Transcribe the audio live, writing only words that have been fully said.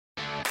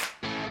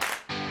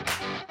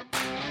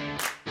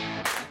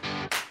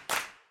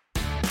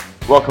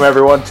Welcome,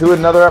 everyone, to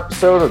another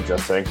episode of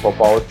Just Saying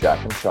Football with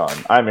Jack and Sean.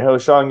 I'm your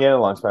host, Sean Gann,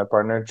 alongside my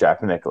partner,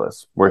 Jack and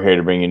Nicholas. We're here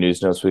to bring you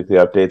news, notes, weekly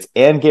updates,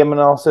 and game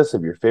analysis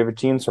of your favorite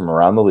teams from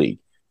around the league.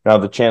 Now,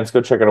 the chance,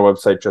 go check out our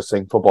website,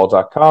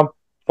 justsayingfootball.com.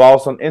 Follow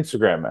us on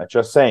Instagram at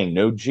Just Saying,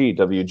 no G,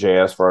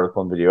 WJS for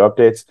article and video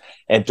updates.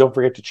 And don't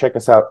forget to check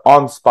us out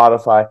on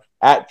Spotify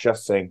at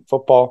Just Saying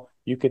Football.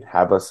 You can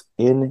have us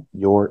in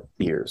your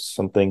ears,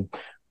 something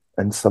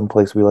and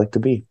someplace we like to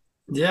be.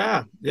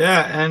 Yeah.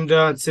 And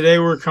today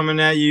we're coming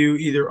at you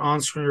either on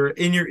screen or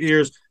in your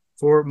ears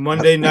for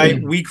Monday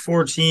night, week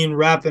 14,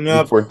 wrapping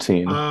up. Week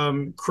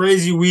 14.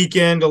 Crazy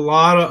weekend, a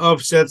lot of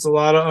upsets, a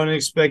lot of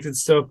unexpected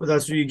stuff, but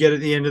that's what you get at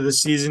the end of the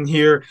season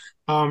here.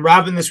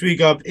 Wrapping this week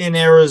up in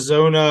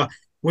Arizona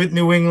with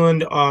New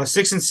England,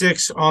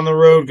 6-6 on the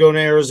road, going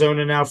to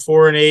Arizona now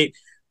 4-8.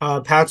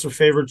 Pats are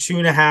favored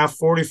 2.5,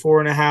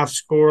 44.5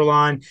 score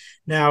line.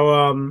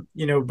 Now,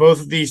 both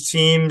of these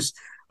teams.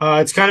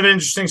 It's kind of an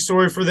interesting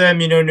story for them.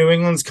 New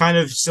England's kind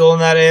of still in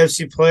that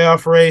AFC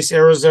playoff race.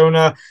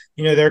 Arizona,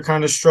 they're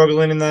kind of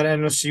struggling in that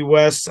NFC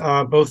West.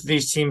 Both of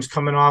these teams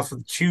coming off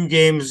of 2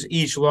 games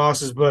each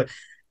losses, but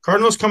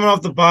Cardinals coming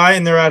off the bye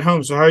and they're at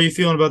home. So how are you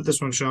feeling about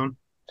this one, Sean?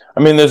 I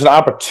mean, there's an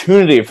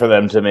opportunity for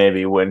them to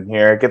maybe win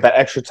here, get that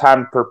extra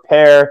time to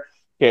prepare,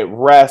 get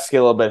rest, get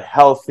a little bit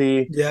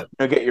healthy,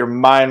 get your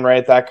mind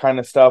right, that kind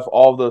of stuff.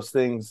 All of those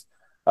things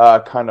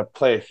kind of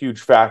play a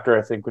huge factor,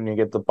 I think, when you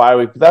get the bye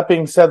week. But that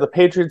being said, the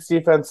Patriots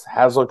defense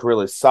has looked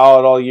really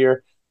solid all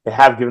year. They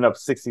have given up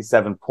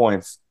 67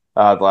 points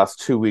the last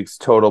 2 weeks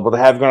total, but they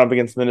have gone up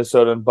against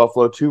Minnesota and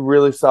Buffalo, 2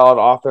 really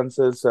solid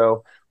offenses.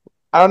 So,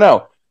 I don't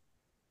know.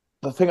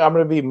 The thing I'm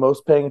going to be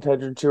most paying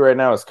attention to right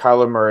now is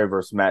Kyler Murray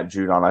versus Matt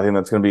Judon. I think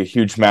that's going to be a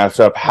huge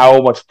matchup.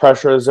 How much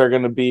pressure is there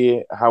going to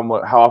be? How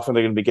often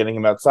they're going to be getting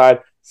him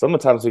outside?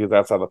 Sometimes he gets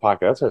outside the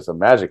pocket. That's where some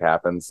magic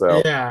happens.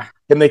 So,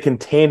 Can they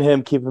contain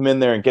him, keep him in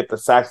there, and get the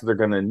sacks that they're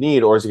going to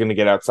need? Or is he going to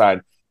get outside,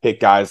 hit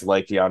guys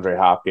like DeAndre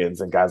Hopkins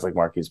and guys like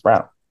Marquise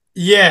Brown?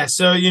 Yeah,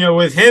 so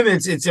with him,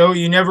 it's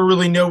you never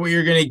really know what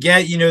you're going to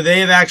get. They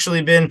have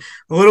actually been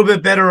a little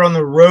bit better on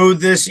the road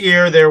this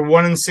year. They're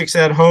 1-6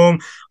 at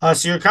home,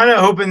 so you're kind of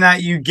hoping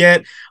that you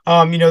get,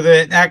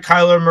 that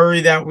Kyler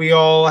Murray that we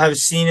all have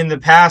seen in the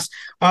past.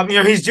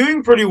 He's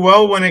doing pretty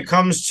well when it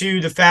comes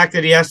to the fact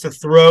that he has to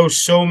throw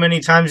so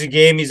many times a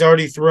game. He's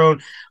already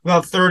thrown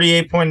about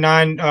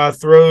 38.9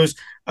 throws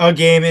a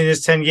game in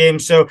his 10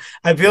 games. So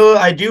I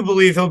do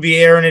believe he'll be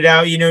airing it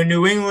out.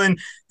 New England,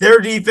 their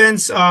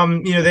defense,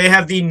 they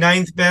have the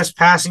 9th best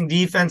passing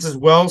defense as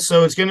well.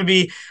 So it's going to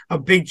be a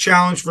big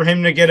challenge for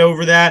him to get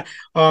over that.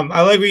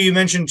 I like what you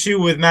mentioned too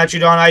with Matt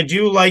Judon. I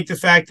do like the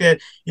fact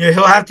that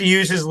he'll have to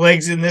use his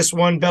legs in this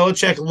one.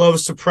 Belichick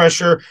loves to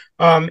pressure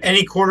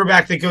any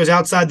quarterback that goes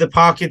outside the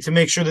pocket to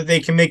make sure that they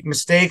can make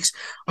mistakes.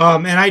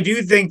 And I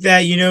do think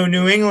that,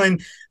 New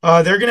England,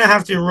 they're going to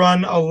have to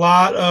run a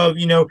lot of,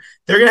 they're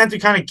going to have to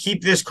kind of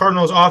keep this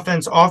Cardinals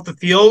offense off the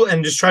field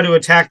and just try to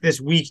attack this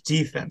weak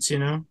defense,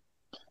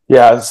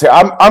 Yeah, see,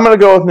 I'm going to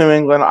go with New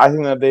England. I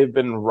think that they've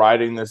been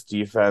riding this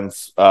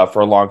defense for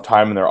a long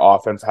time, and their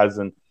offense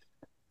hasn't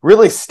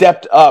really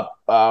stepped up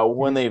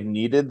when they've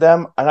needed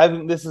them. And I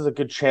think this is a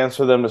good chance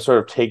for them to sort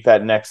of take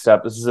that next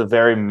step. This is a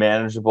very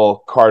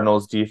manageable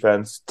Cardinals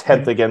defense,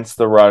 10th against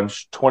the run,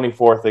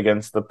 24th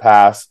against the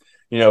pass.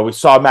 We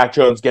saw Mac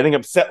Jones getting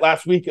upset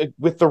last week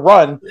with the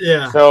run.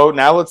 Yeah. So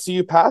now let's see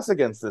you pass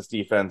against this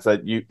defense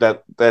that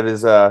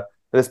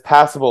is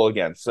passable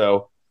against.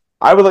 So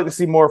I would like to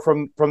see more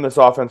from this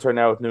offense right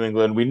now with New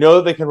England. We know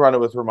that they can run it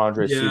with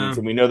Ramondre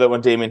Stevenson. We know that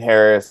when Damian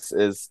Harris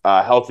is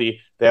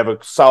healthy, they have a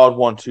solid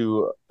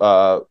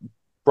 1-2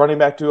 running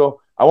back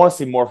duo. I want to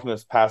see more from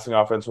this passing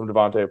offense from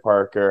Devontae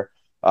Parker,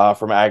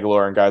 from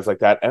Aguilar and guys like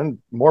that, and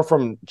more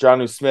from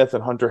Jonnu Smith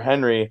and Hunter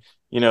Henry.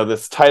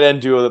 This tight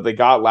end duo that they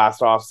got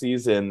last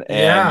offseason,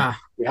 and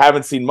we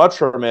haven't seen much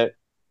from it.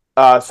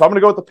 So I'm going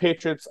to go with the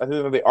Patriots. I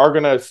think that they are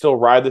going to still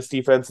ride this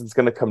defense. It's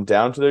going to come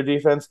down to their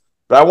defense.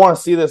 But I want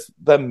to see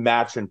them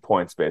match in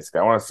points, basically.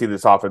 I want to see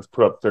this offense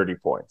put up 30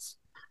 points.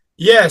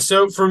 Yeah,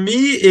 so for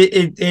me,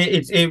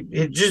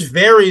 it just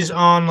varies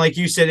on, like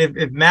you said,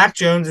 if Mac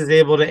Jones is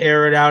able to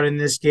air it out in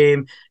this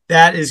game,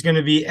 that is going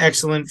to be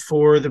excellent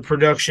for the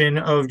production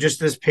of just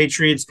this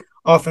Patriots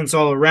offense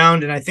all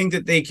around. And I think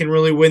that they can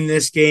really win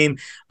this game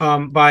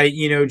by,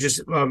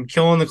 just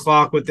killing the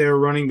clock with their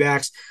running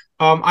backs.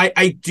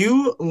 I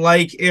do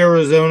like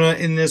Arizona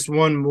in this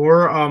one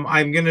more.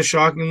 I'm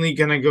shockingly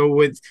going to go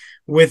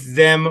with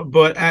them,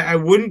 but I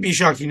wouldn't be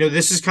shocked.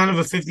 This is kind of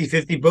a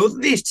 50-50. Both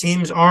of these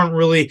teams aren't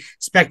really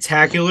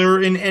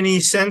spectacular in any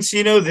sense.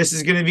 This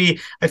is going to be,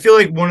 I feel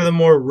like, one of the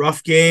more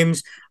rough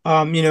games.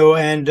 But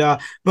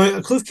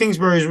Cliff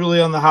Kingsbury is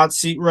really on the hot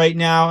seat right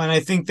now. And I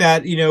think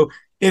that,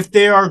 if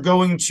they are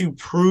going to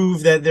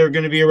prove that they're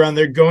going to be around,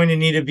 they're going to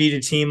need to beat a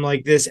team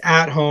like this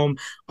at home.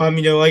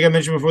 Like I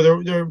mentioned before,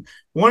 they're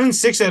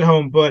 1-6 at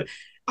home, but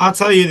I'll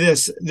tell you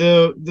this,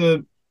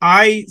 the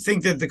I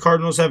think that the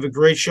Cardinals have a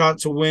great shot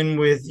to win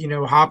with,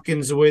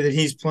 Hopkins, the way that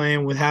he's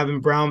playing, with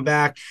having Brown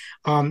back.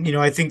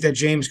 I think that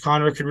James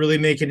Conner could really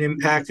make an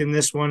impact in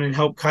this one and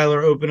help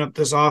Kyler open up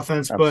this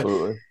offense.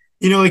 Absolutely.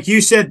 But, like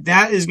you said,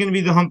 that is going to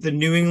be the hump, the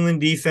New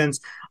England defense.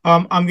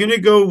 I'm going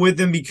to go with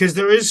them because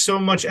there is so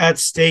much at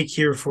stake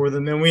here for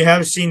them. And we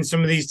have seen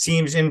some of these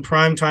teams in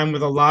prime time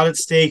with a lot at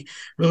stake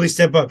really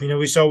step up.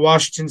 We saw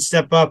Washington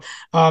step up,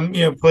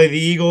 play the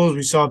Eagles.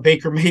 We saw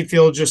Baker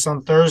Mayfield just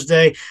on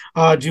Thursday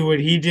do what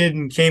he did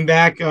and came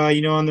back,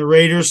 on the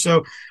Raiders.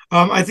 So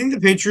I think the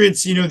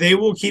Patriots, they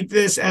will keep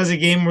this as a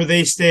game where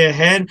they stay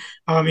ahead.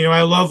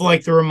 I love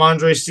like the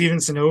Ramondre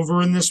Stevenson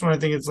over in this one. I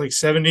think it's like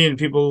 70 and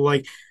people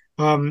like,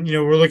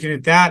 we're looking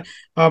at that.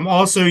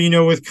 Also,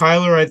 with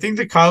Kyler, I think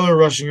the Kyler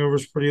rushing over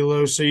is pretty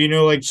low. So,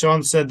 like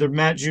Sean said, the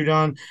Matt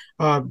Judon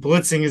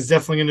blitzing is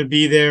definitely going to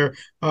be there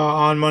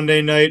on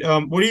Monday night.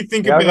 What do you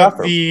think about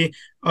the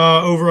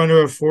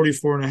over-under of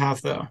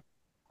 44.5, though?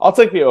 I'll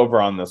take the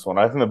over on this one.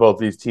 I think that both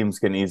these teams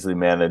can easily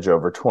manage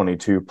over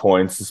 22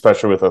 points,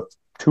 especially with a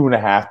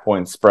 2.5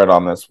 point spread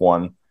on this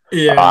one.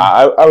 Yeah.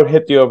 I would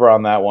hit the over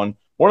on that one.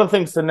 One of the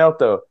things to note,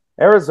 though,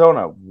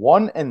 Arizona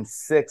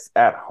 1-6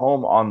 at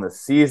home on the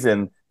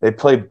season. They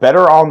play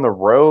better on the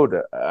road.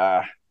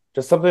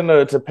 Just something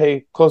to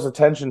pay close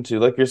attention to.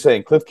 Like you're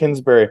saying, Cliff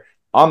Kingsbury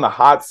on the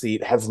hot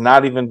seat has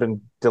not even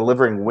been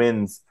delivering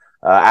wins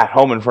at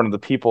home in front of the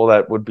people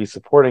that would be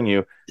supporting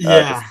you.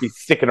 Just be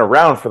sticking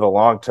around for the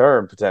long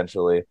term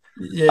potentially.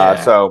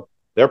 So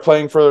they're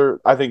playing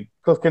for. I think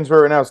Cliff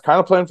Kingsbury right now is kind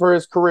of playing for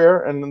his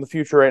career and in the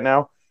future right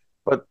now.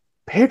 But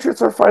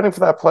Patriots are fighting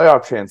for that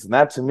playoff chance, and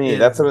that to me,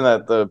 that's something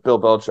that the Bill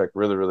Belichick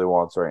really, really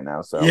wants right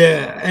now. So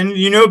and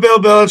Bill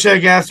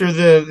Belichick after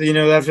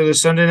the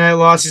Sunday night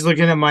loss, he's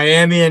looking at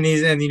Miami and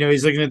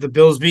he's looking at the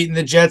Bills beating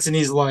the Jets, and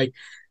he's like,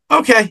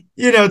 okay,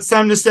 it's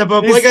time to step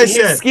up.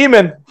 He's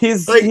scheming.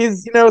 He's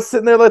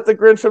sitting there like the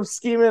Grinch of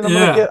scheming.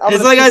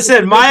 It's like I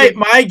said,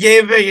 my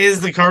game pick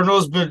is the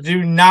Cardinals, but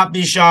do not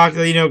be shocked.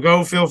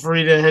 Go feel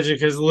free to hedge it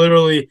because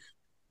literally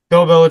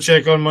Bill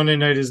Belichick on Monday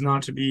night is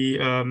not to be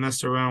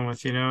messed around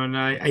with, and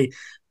I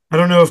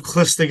don't know if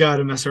Cliff's the guy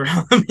to mess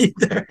around with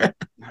either.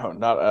 No,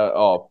 not at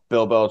all.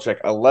 Bill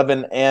Belichick,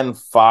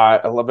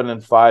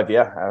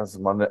 11-5, as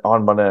Monday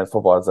Night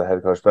Football as a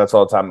head coach. But that's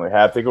all the time we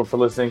have. Thank you for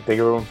listening. Thank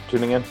you everyone for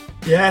tuning in.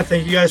 Yeah,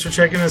 thank you guys for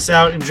checking us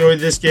out. Enjoyed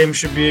this game.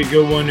 Should be a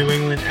good one. New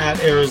England at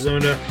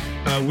Arizona.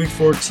 Week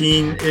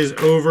 14 is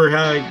over.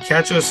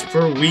 Catch us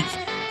for week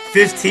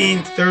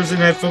 15, Thursday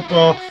Night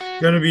Football.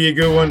 Going to be a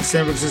good one.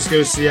 San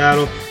Francisco,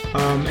 Seattle.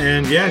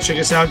 Check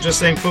us out, Just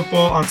Saying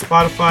Football on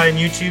Spotify and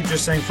YouTube,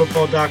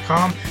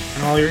 justsayingfootball.com,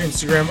 and all your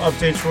Instagram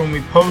updates when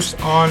we post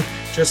on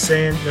Just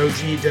Saying, no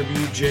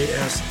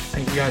GWJS.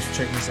 Thank you guys for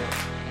checking us out.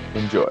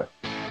 Enjoy.